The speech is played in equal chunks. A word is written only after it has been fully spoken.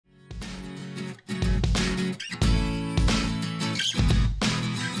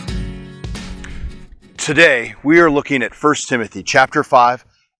Today, we are looking at 1 Timothy chapter 5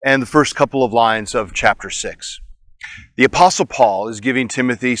 and the first couple of lines of chapter 6. The Apostle Paul is giving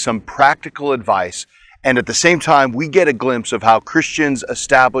Timothy some practical advice, and at the same time, we get a glimpse of how Christians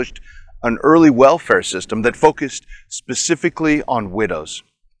established an early welfare system that focused specifically on widows.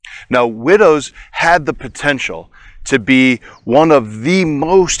 Now, widows had the potential to be one of the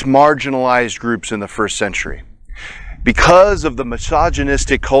most marginalized groups in the first century. Because of the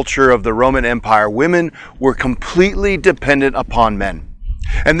misogynistic culture of the Roman Empire, women were completely dependent upon men.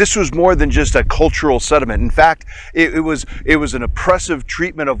 And this was more than just a cultural sentiment. In fact, it was an oppressive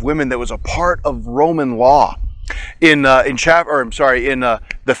treatment of women that was a part of Roman law. In the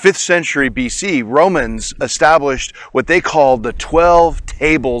 5th century BC, Romans established what they called the 12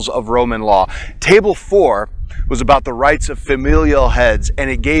 tables of Roman law. Table 4 was about the rights of familial heads, and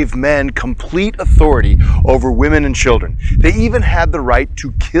it gave men complete authority over women and children. They even had the right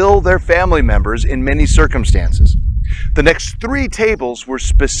to kill their family members in many circumstances. The next 3 tables were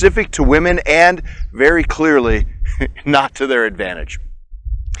specific to women and, very clearly, not to their advantage.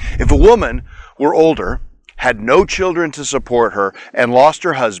 If a woman were older, had no children to support her, and lost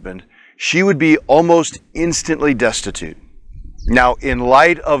her husband, she would be almost instantly destitute. Now, in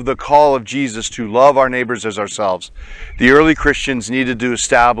light of the call of Jesus to love our neighbors as ourselves, the early Christians needed to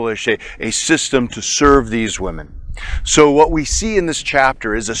establish a system to serve these women. So what we see in this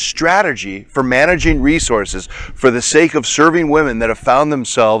chapter is a strategy for managing resources for the sake of serving women that have found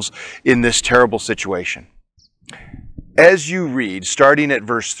themselves in this terrible situation. As you read, starting at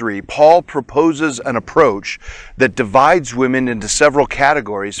verse 3, Paul proposes an approach that divides women into several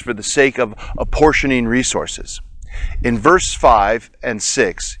categories for the sake of apportioning resources. In verse 5 and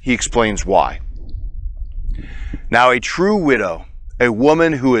 6, he explains why. Now, a true widow, a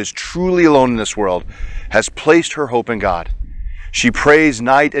woman who is truly alone in this world, has placed her hope in God. She prays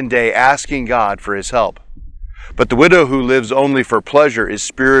night and day, asking God for his help. But the widow who lives only for pleasure is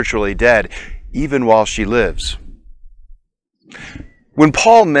spiritually dead, even while she lives. When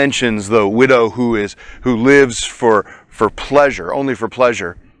Paul mentions the widow who lives for pleasure, only for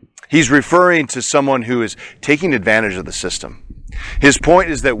pleasure, he's referring to someone who is taking advantage of the system. His point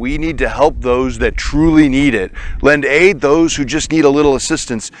is that we need to help those that truly need it, lend aid those who just need a little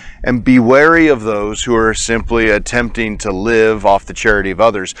assistance, and be wary of those who are simply attempting to live off the charity of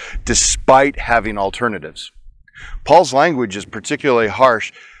others, despite having alternatives. Paul's language is particularly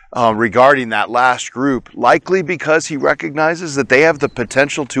harsh regarding that last group, likely because he recognizes that they have the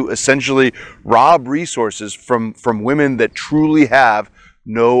potential to essentially rob resources from women that truly have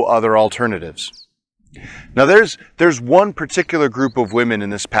no other alternatives. Now there's one particular group of women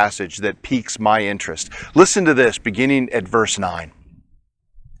in this passage that piques my interest. Listen to this, beginning at verse 9.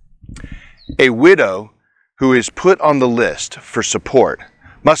 A widow who is put on the list for support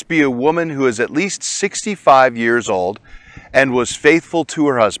must be a woman who is at least 65 years old and was faithful to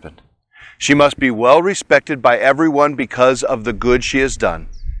her husband. She must be well respected by everyone because of the good she has done.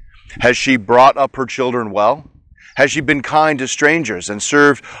 Has she brought up her children well? Has she been kind to strangers and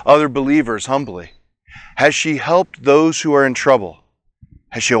served other believers humbly? Has she helped those who are in trouble?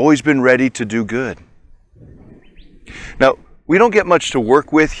 Has she always been ready to do good? Now, we don't get much to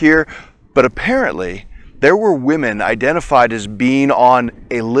work with here, but apparently there were women identified as being on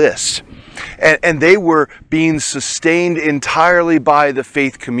a list, and they were being sustained entirely by the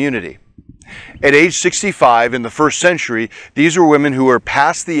faith community. At age 65 in the first century, these were women who were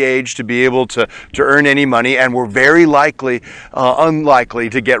past the age to be able to earn any money and were very unlikely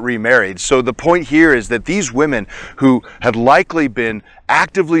to get remarried. So the point here is that these women who had likely been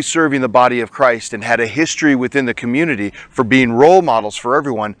actively serving the body of Christ and had a history within the community for being role models for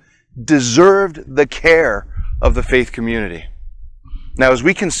everyone deserved the care of the faith community. Now, as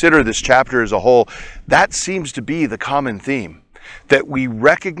we consider this chapter as a whole, that seems to be the common theme. That we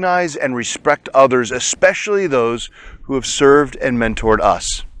recognize and respect others, especially those who have served and mentored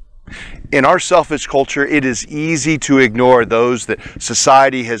us. In our selfish culture, it is easy to ignore those that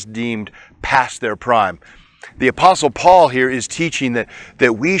society has deemed past their prime. The Apostle Paul here is teaching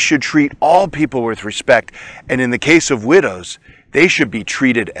that we should treat all people with respect, and in the case of widows, they should be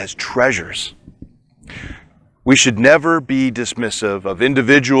treated as treasures. We should never be dismissive of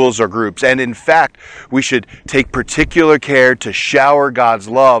individuals or groups, and in fact, we should take particular care to shower God's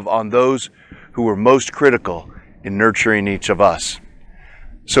love on those who are most critical in nurturing each of us.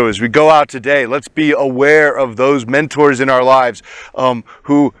 So as we go out today, let's be aware of those mentors in our lives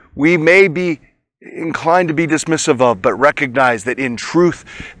who we may be inclined to be dismissive of, but recognize that in truth,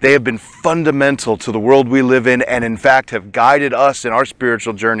 they have been fundamental to the world we live in and in fact have guided us in our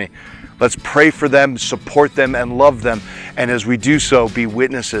spiritual journey. Let's pray for them, support them, and love them. And as we do so, be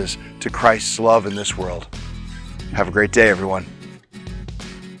witnesses to Christ's love in this world. Have a great day, everyone.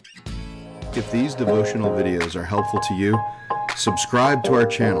 If these devotional videos are helpful to you, subscribe to our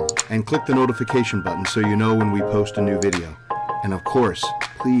channel and click the notification button so you know when we post a new video. And of course,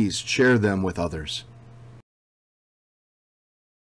 please share them with others.